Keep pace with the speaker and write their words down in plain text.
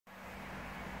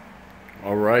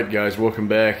All right, guys, welcome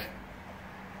back.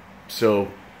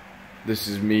 So, this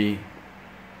is me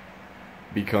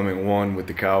becoming one with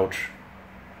the couch.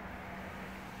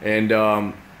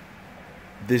 And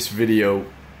this video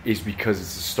is because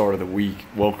it's the start of the week.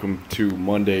 Welcome to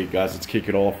Monday, guys. Let's kick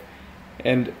it off.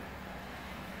 And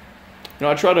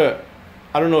I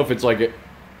don't know if it's like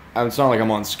it's not like I'm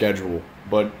on schedule,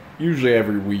 but usually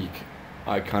every week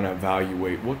I kind of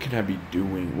evaluate what can I be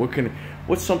doing?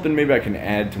 What's something maybe I can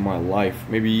add to my life?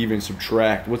 Maybe even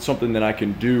subtract. What's something that I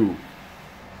can do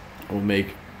that will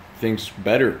make things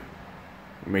better,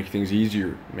 make things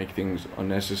easier, make things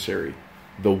unnecessary.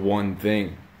 The one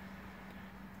thing.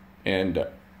 And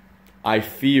I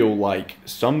feel like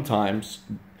sometimes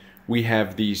we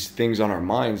have these things on our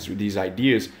minds, these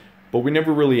ideas, but we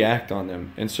never really act on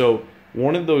them. And so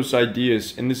one of those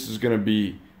ideas, and this is going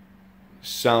to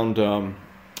sound a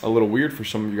little weird for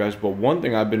some of you guys, but one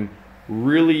thing I've been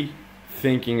really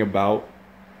thinking about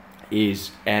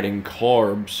is adding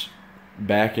carbs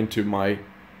back into my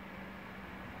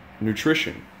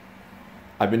nutrition.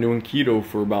 I've been doing keto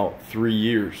for about 3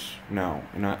 years now,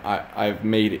 and I've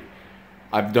made it.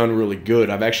 I've done really good.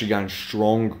 I've actually gotten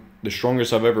strong, the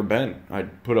strongest I've ever been. I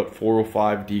put up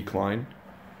 405 decline.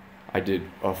 I did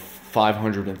a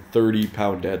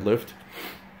 530-pound deadlift.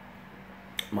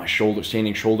 My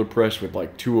standing shoulder press with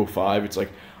like 205. It's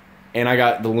like, and I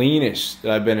got the leanest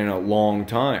that I've been in a long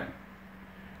time.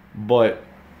 But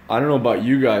I don't know about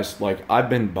you guys, like I've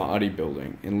been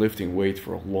bodybuilding and lifting weights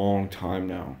for a long time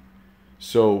now.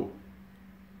 So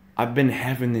I've been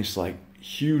having this like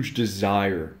huge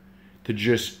desire to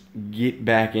just get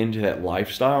back into that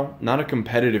lifestyle. Not a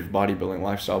competitive bodybuilding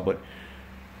lifestyle, but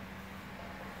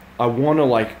I want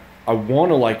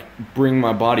to bring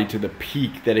my body to the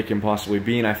peak that it can possibly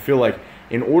be. And I feel like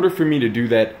in order for me to do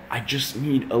that, I just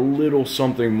need a little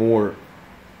something more.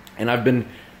 And I've been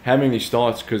having these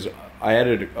thoughts because I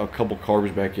added a couple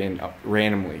carbs back in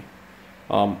randomly.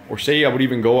 Or say I would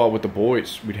even go out with the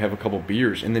boys. We'd have a couple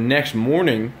beers. And the next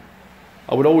morning,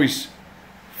 I would always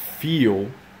feel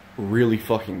really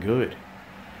fucking good.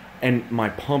 And my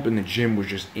pump in the gym was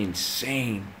just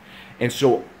insane. And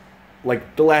so,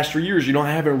 like, the last 3 years, I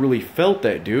haven't really felt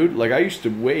that, dude. Like, I used to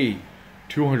weigh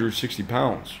 260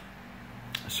 pounds.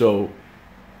 So,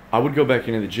 I would go back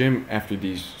into the gym after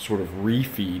these sort of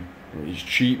refeed, these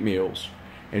cheat meals,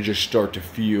 and just start to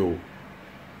feel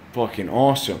fucking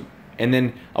awesome. And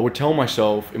then I would tell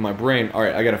myself in my brain, all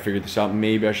right, I got to figure this out.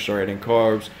 Maybe I should start adding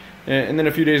carbs. And then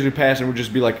a few days would pass and it would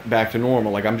just be like back to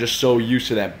normal. Like, I'm just so used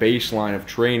to that baseline of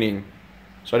training.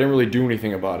 So I didn't really do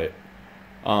anything about it.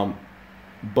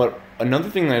 But another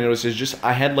thing that I noticed is just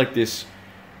I had like this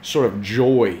sort of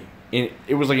joy.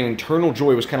 It was like an internal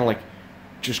joy. It was kind of like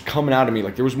just coming out of me.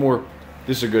 Like there was more.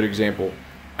 This is a good example.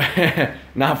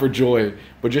 Not for joy,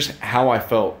 but just how I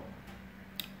felt.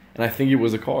 And I think it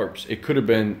was the carbs. It could have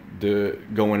been the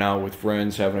going out with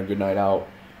friends, having a good night out.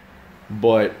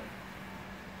 But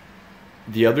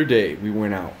the other day we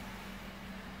went out.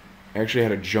 I actually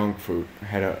had a junk food. I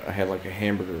had like a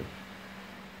hamburger.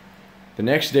 The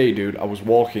next day, dude, I was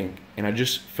walking and I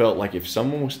just felt like if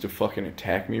someone was to fucking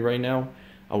attack me right now,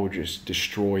 I would just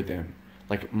destroy them.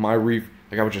 Like I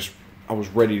was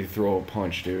ready to throw a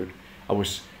punch, dude.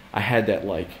 I had that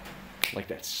like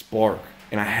that spark,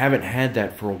 and I haven't had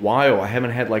that for a while. I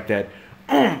haven't had like that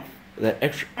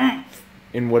extra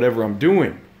in whatever I'm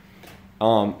doing.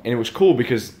 And it was cool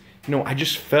because I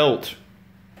just felt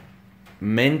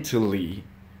mentally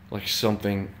like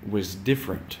something was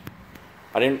different.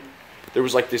 There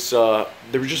was like this, there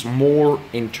was just more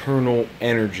internal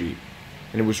energy.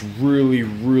 And it was really,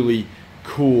 really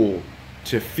cool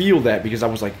to feel that because I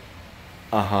was like,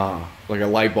 like a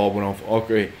light bulb went off.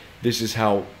 Okay, this is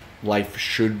how life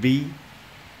should be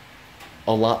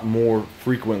a lot more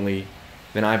frequently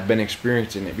than I've been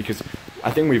experiencing it. Because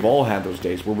I think we've all had those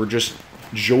days where we're just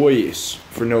joyous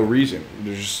for no reason.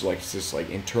 There's just like this like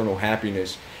internal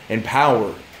happiness and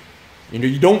power.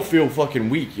 You don't feel fucking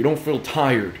weak. You don't feel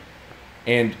tired.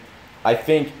 And I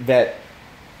think that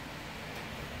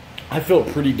I felt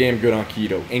pretty damn good on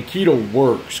keto. And keto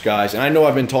works, guys. And I know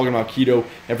I've been talking about keto.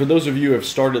 And for those of you who have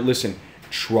started, listen,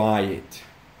 try it.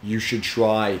 You should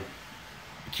try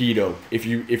keto. If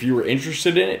you were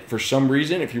interested in it for some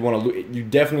reason, if you want to, you're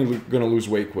definitely going to lose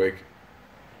weight quick.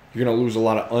 You're going to lose a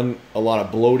lot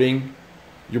of bloating.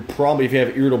 You're probably, if you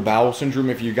have irritable bowel syndrome,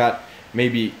 if you got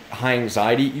maybe high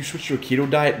anxiety, you switch to a keto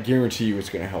diet, guarantee you it's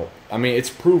going to help. I mean, it's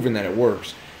proven that it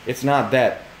works. It's not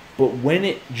that. But when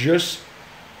it just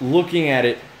looking at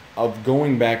it of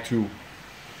going back to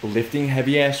lifting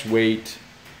heavy ass weight,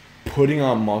 putting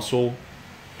on muscle,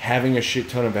 having a shit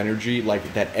ton of energy,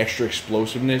 like that extra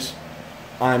explosiveness,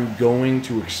 I'm going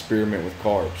to experiment with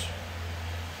carbs.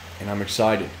 And I'm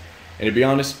excited. And to be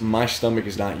honest, my stomach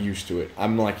is not used to it.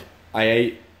 I'm like, I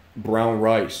ate brown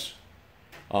rice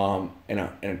and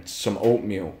some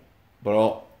oatmeal.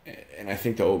 And I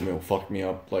think the oatmeal fucked me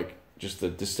up. Like, just the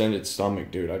distended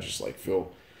stomach, dude. I just like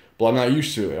feel, but I'm not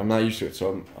used to it.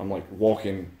 So I'm like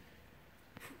walking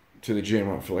to the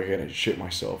gym. I feel like I had to shit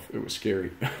myself. It was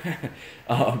scary.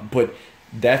 But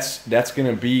that's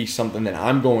going to be something that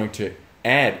I'm going to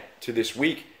add to this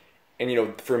week. And, you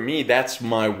know, for me, that's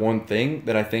my one thing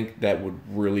that I think that would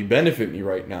really benefit me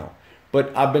right now.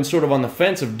 But I've been sort of on the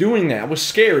fence of doing that. I was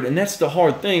scared. And that's the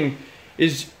hard thing,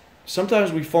 is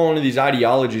sometimes we fall into these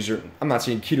ideologies, or I'm not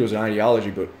saying keto is an ideology,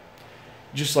 but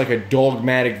just like a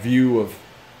dogmatic view of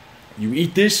you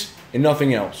eat this and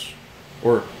nothing else.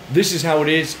 Or this is how it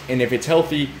is, and if it's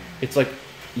healthy, it's like,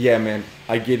 yeah, man,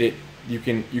 I get it. You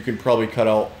can probably cut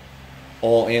out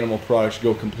all animal products,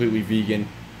 go completely vegan.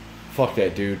 Fuck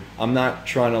that, dude. I'm not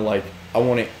trying to, like, I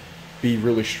want to be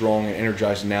really strong and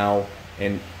energized now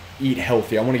and eat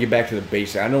healthy. I want to get back to the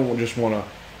basics. I don't just want to,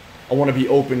 I want to be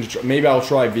open to, maybe I'll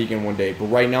try vegan one day, but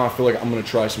right now I feel like I'm going to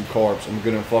try some carbs. I'm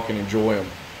going to fucking enjoy them.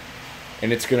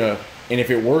 And it's going to, and if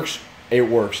it works, it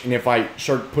works. And if I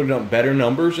start putting up better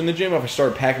numbers in the gym, if I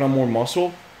start packing on more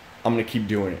muscle, I'm going to keep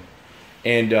doing it.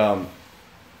 And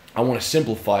I want to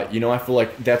simplify it. You know, I feel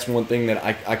like that's one thing that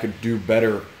I could do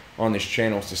better on this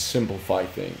channel, is to simplify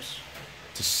things.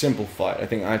 To simplify it. I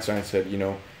think Einstein said, you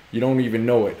know, you don't even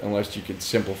know it unless you can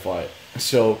simplify it.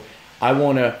 So I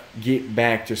want to get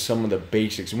back to some of the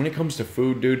basics. And when it comes to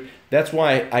food, dude, that's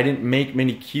why I didn't make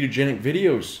many ketogenic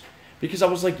videos. Because I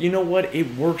was like, you know what?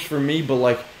 It works for me, but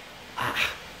like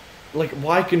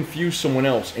why confuse someone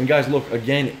else? And guys, look,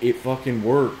 again, it fucking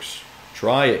works.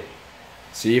 Try it.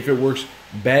 See if it works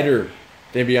better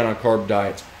than being on carb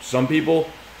diets. Some people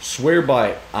swear by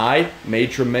it. I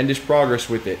made tremendous progress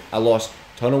with it. I lost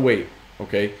a ton of weight,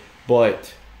 okay?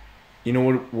 But you know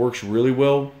what works really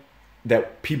well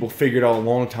that people figured out a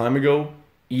long time ago?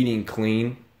 Eating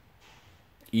clean,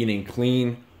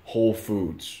 whole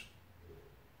foods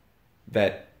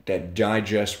that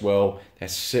digest well, that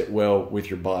sit well with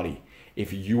your body.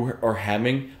 If you are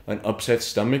having an upset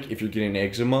stomach, if you're getting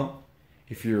eczema,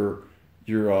 if you're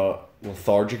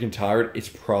lethargic and tired, it's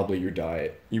probably your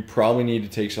diet. You probably need to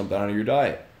take something out of your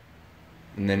diet,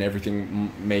 and then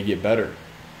everything may get better.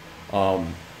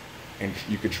 And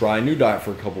you could try a new diet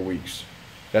for a couple weeks.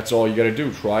 That's all you got to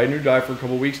do. Try a new diet for a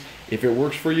couple weeks. If it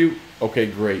works for you, okay,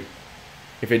 great.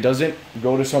 If it doesn't,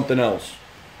 go to something else,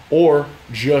 or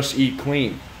just eat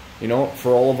clean. You know,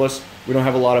 for all of us, we don't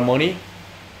have a lot of money.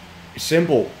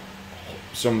 Simple.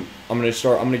 I'm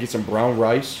gonna get some brown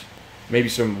rice, maybe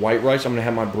some white rice. I'm gonna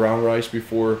have my brown rice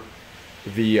before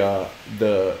the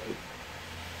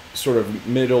sort of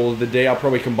middle of the day. I'll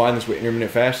probably combine this with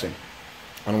intermittent fasting.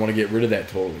 I don't want to get rid of that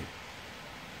totally.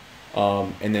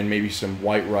 And then maybe some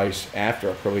white rice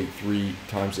after. I probably eat 3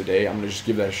 times a day. I'm gonna just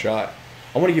give that a shot.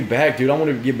 I want to get back, dude. I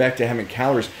want to get back to having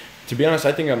calories. To be honest,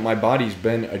 I think my body's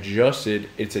been adjusted.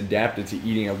 It's adapted to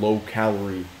eating a low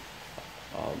calorie,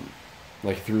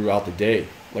 like throughout the day.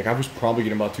 Like I was probably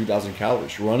getting about 2,000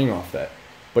 calories running off that.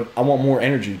 But I want more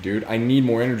energy, dude. I need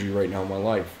more energy right now in my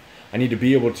life. I need to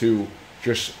be able to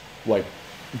just like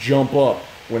jump up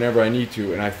whenever I need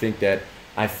to. And I think that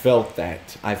I felt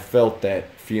that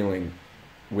feeling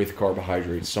with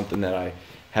carbohydrates, something that I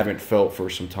haven't felt for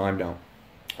some time now.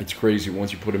 It's crazy.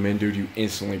 Once you put them in, dude, you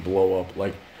instantly blow up.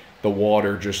 Like the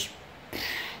water just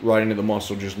right into the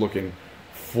muscle, just looking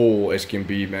full as can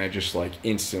be, man, just like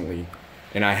instantly.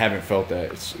 And I haven't felt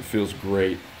that. It feels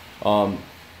great. But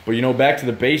you know, back to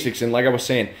the basics. And like I was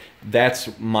saying,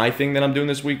 that's my thing that I'm doing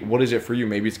this week. What is it for you?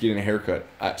 Maybe it's getting a haircut.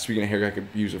 Speaking of haircut, I could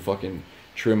use a fucking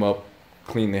trim up,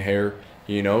 clean the hair.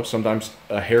 You know, sometimes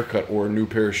a haircut or a new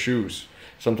pair of shoes.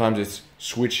 Sometimes it's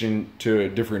switching to a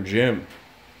different gym.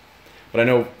 But I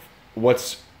know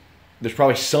there's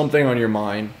probably something on your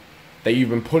mind that you've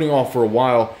been putting off for a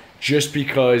while, just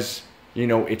because, you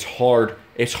know, it's hard.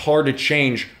 It's hard to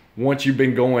change once you've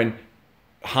been going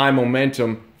high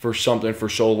momentum for something for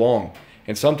so long.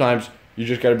 And sometimes you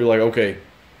just got to be like, okay,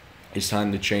 it's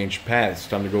time to change paths. It's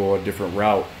time to go a different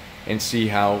route and see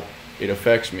how it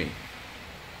affects me.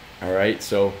 All right?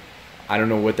 So I don't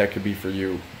know what that could be for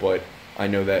you, but I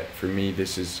know that for me,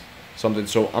 this is something.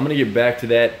 So I'm going to get back to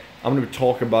that. I'm going to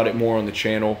talk about it more on the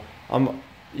channel.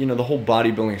 You know, the whole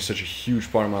bodybuilding is such a huge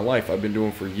part of my life. I've been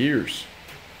doing for years.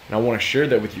 And I want to share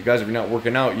that with you guys. If you're not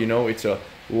working out, you know, it's a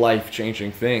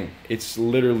life-changing thing. It's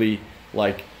literally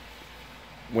like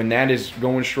when that is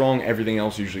going strong, everything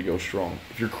else usually goes strong.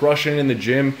 If you're crushing it in the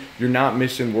gym, you're not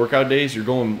missing workout days, you're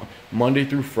going Monday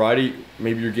through Friday,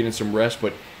 maybe you're getting some rest,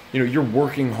 but you're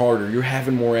working harder, you're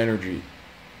having more energy.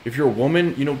 If you're a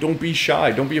woman, don't be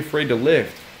shy, don't be afraid to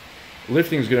lift.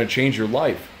 Lifting is going to change your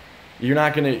life. You're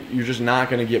just not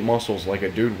gonna get muscles like a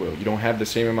dude will. You don't have the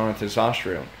same amount of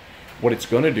testosterone. What it's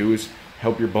gonna do is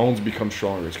help your bones become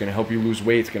stronger. It's gonna help you lose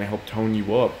weight. It's gonna help tone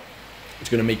you up. It's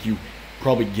gonna make you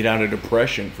probably get out of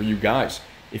depression for you guys.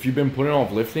 If you've been putting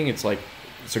off lifting, it's a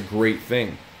great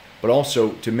thing. But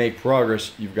also, to make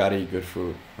progress, you've got to eat good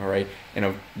food, all right? And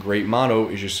a great motto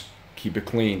is just keep it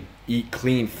clean. Eat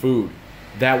clean food.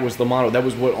 That was the motto. That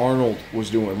was what Arnold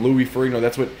was doing. Louis Ferrigno,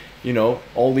 that's what,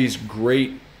 all these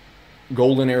great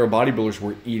golden era bodybuilders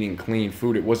were eating clean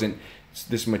food. It wasn't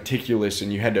this meticulous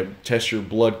and you had to test your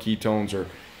blood ketones, or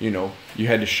you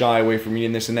had to shy away from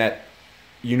eating this and that.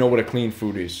 You know what a clean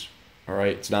food is, all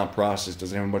right? It's not processed,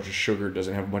 doesn't have a bunch of sugar,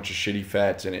 doesn't have a bunch of shitty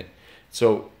fats in it.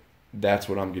 So that's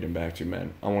what I'm getting back to,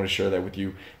 man. I want to share that with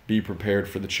you. Be prepared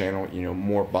for the channel,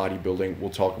 more bodybuilding.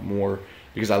 We'll talk more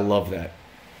because I love that.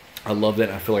 I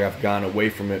feel like I've gone away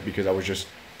from it because I was just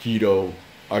keto.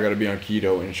 I got to be on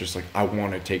keto, and it's just like I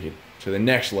want to take it to the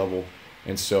next level.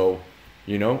 And so,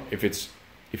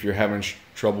 if you're having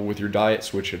trouble with your diet,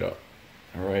 switch it up.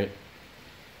 All right,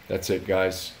 that's it,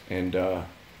 guys. And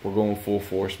we're going full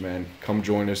force, man. Come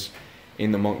join us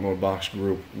in the Monk Mode Box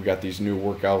group. We got these new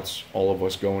workouts, all of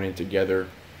us going in together,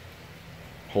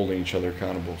 holding each other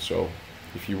accountable. So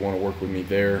if you want to work with me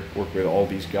there, work with all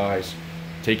these guys,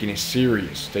 taking it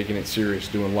serious,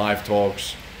 doing live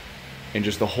talks, and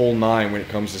just the whole nine when it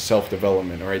comes to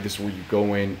self-development. All right, this is where you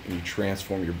go in and you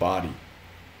transform your body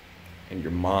and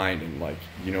your mind, and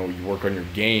you work on your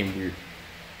game.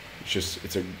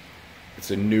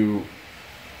 It's a new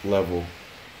level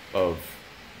of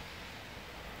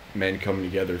men coming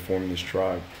together, forming this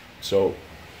tribe. So,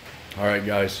 all right,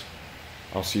 guys,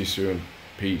 I'll see you soon.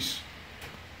 Peace.